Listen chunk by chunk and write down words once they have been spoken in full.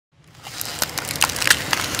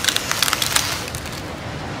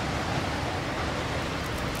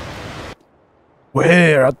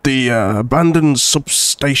We're at the abandoned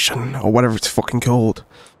substation, or whatever it's fucking called.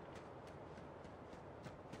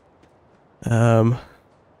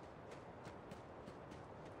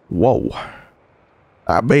 Whoa.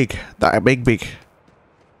 That big. That big.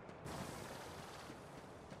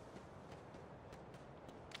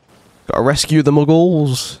 Gotta rescue the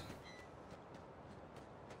Muggles.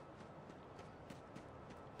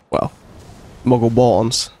 Well,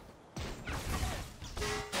 Muggle-borns.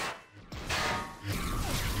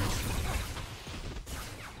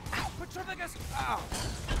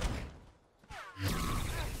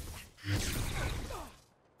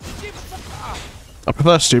 I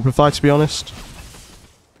prefer Stupefy, to be honest.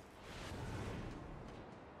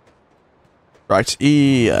 Right,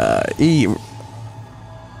 E. Thanks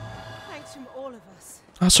from all of us.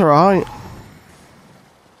 That's alright.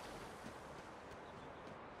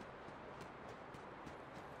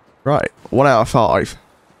 Right, 1 out of 5.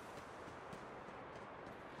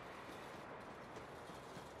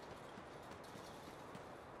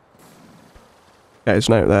 Okay, there's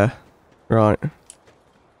a note there. Right.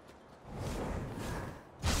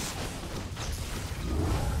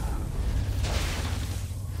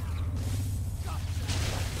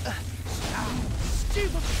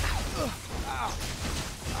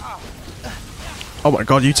 Oh my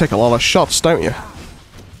god, you take a lot of shots, don't you?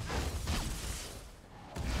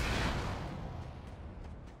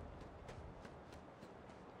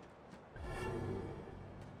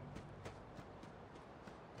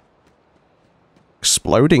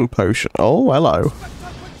 Exploding potion. Oh, hello.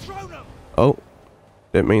 Oh,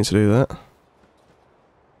 didn't mean to do that.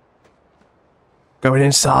 Going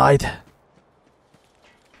inside.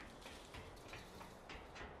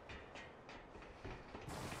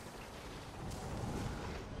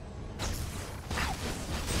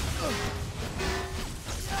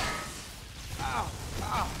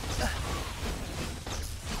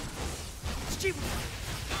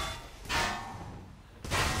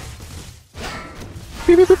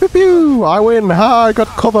 Pew, pew, pew, pew, pew. I win! Ha! I got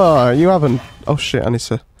cover! You haven't. Oh shit, I need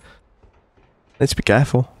to be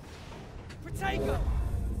careful.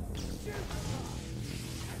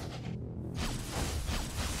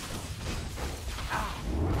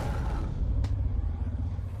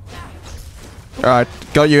 Alright,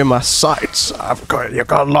 got you in my sights. I've got you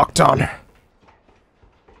locked on. Yeah,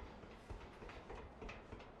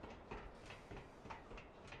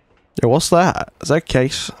 what's that? Is that a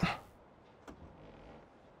case?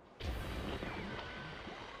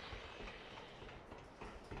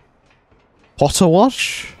 Potter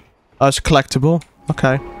watch? Oh, it's collectible.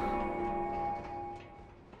 Okay.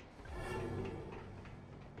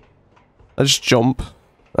 I just jump.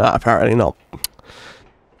 Apparently not.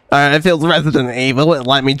 I feel Resident Evil. It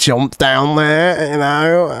let me jump down there, you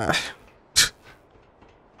know.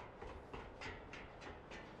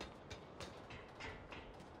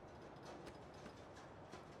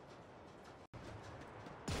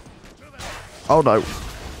 Oh no.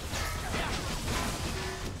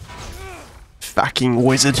 Fucking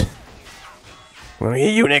wizard. I'm gonna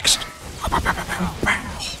get you next.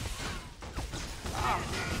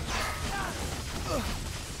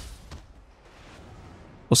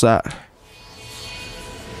 What's that?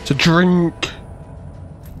 It's a drink. Never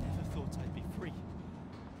thought I'd be free.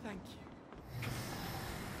 Thank you.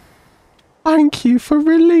 Thank you for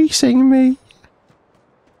releasing me.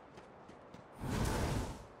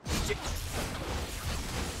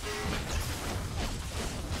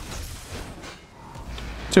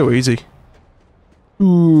 Too easy.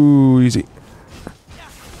 Ooh, easy.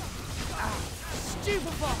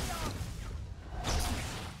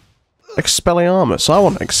 Expelliarmus. I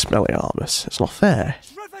want Expelliarmus. It's not fair.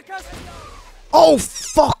 Oh,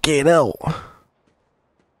 fucking hell.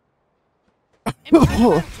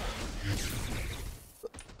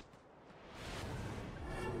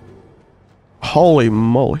 Holy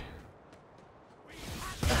moly.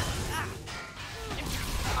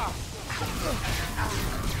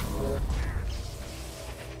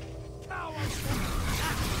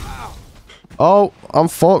 Oh, I'm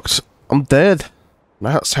fucked. I'm dead.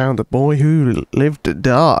 That's how the boy who lived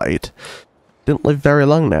died. Didn't live very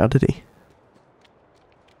long now, did he?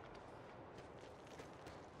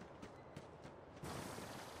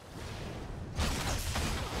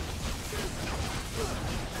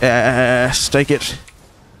 Yes, take it.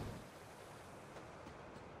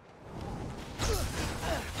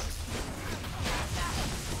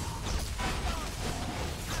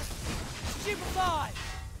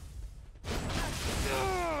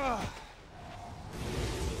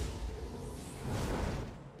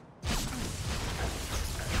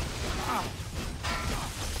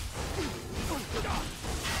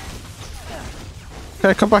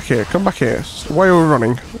 Okay, come back here. Come back here. Why are you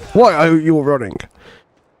running? Why are you running?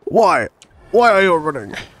 Why? Why are you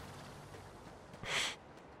running?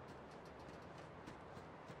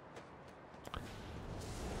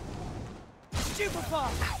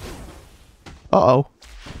 Uh-oh.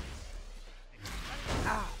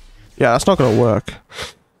 Yeah, that's not gonna work.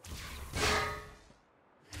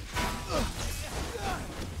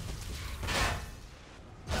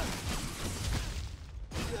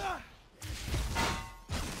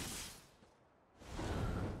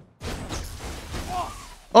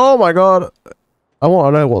 Oh my god! I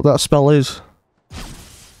want to know what that spell is.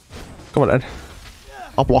 Come on then.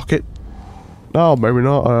 I'll block it. No, maybe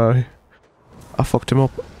not. I fucked him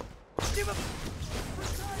up.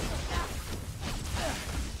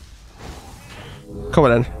 Come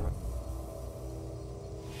on then.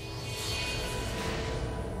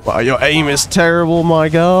 Wow, your aim is terrible, my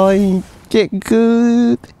guy. Get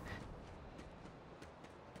good.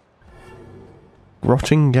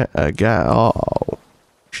 Rotting oh.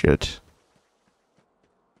 Shit.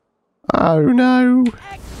 Oh no.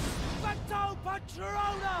 Expecto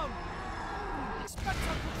Patronum!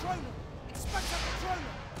 Expecto Patronum! Expecto Patronum!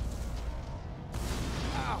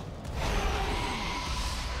 Ow.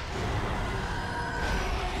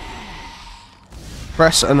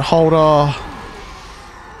 Press and hold R.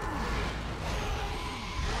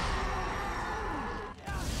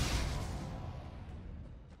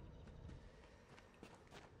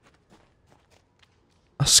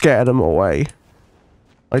 I scared him away.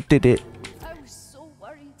 I did it. I was so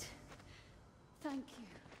worried. Thank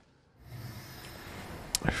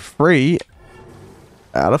you. 3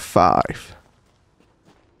 out of 5.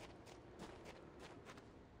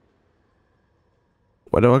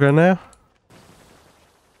 Where do I go now?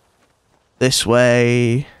 This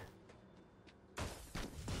way.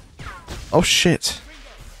 Oh shit.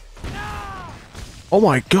 Oh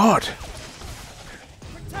my god.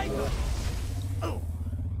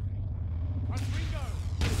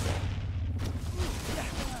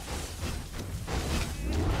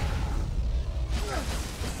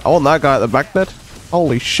 I want that guy at the back there.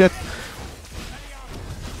 Holy shit.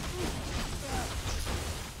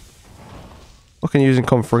 Fucking using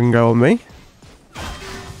Confringo on me.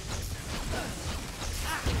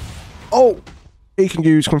 Oh! He can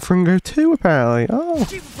use Confringo too, apparently. Oh.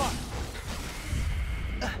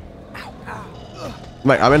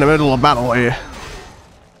 Mate, I'm in the middle of battle here.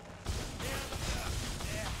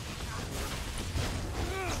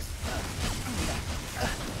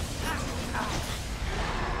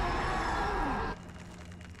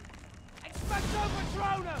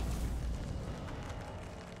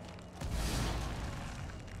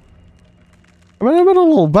 I'm in the middle of a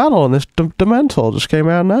little battle and this Dementor just came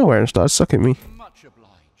out of nowhere and started sucking me. Much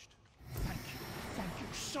obliged. Thank you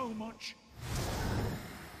so much.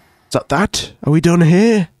 Is that? Are we done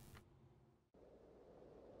here?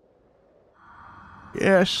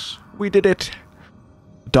 Yes, we did it.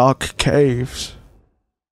 Dark caves.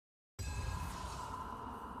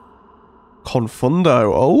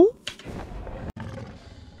 Confundo. Oh?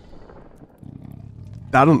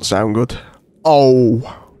 That doesn't sound good.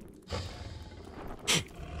 Oh.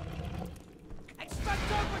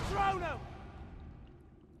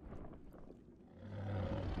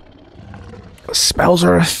 Spells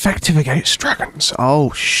are effective against dragons.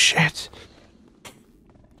 Oh shit.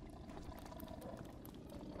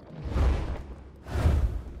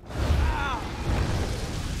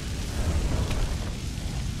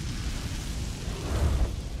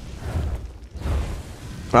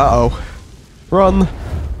 Uh-oh. Run.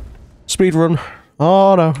 Speed run.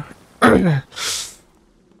 Oh no.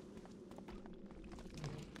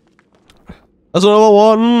 There's another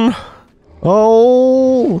one.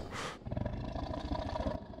 Oh.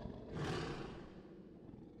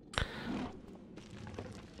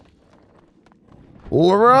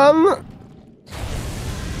 Run.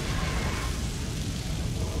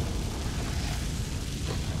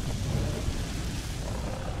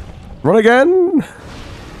 Run again.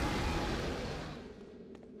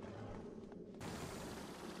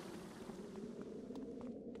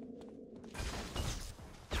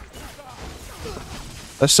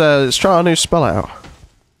 Let's try a new spell out.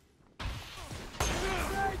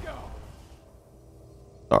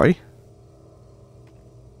 Sorry.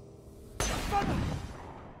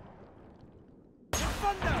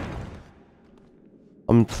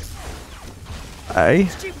 Hey.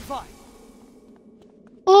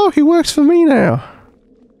 Oh, he works for me now.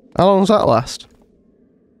 How long does that last?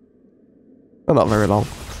 Well, not very long.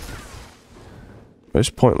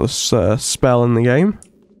 Most pointless spell in the game.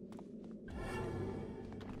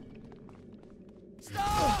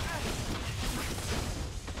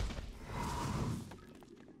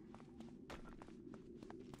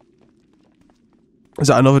 Is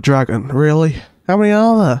that another dragon? Really? How many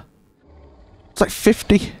are there? It's like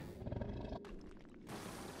 50.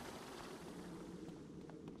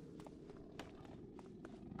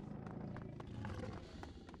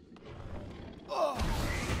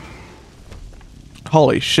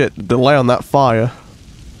 Holy shit, the delay on that fire.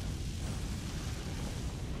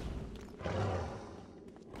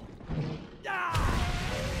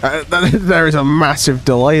 There is a massive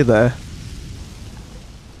delay there.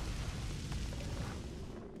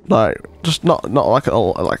 Like, just not like a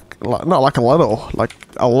not like a little, like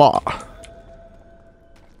a lot.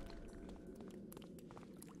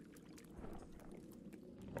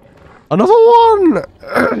 Another one.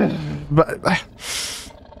 But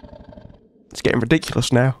it's getting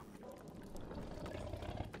ridiculous now.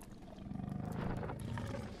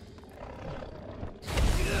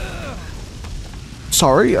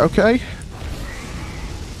 Sorry, okay.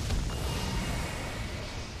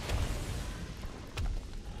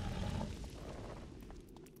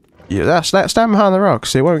 Yeah, stand behind the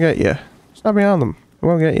rocks. It won't get you. Stand behind them. It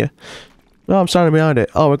won't get you. No, I'm standing behind it.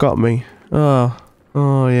 Oh, it got me. Oh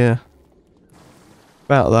yeah.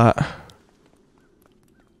 About that.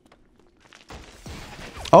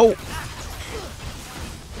 Oh.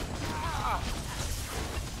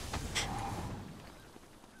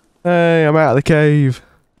 Hey, I'm out of the cave.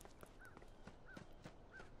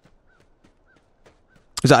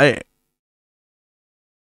 Is that it?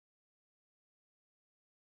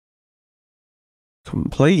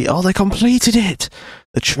 Complete. Oh, they completed it.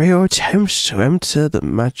 The trio attempts to enter the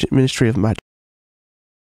Ministry of Magic.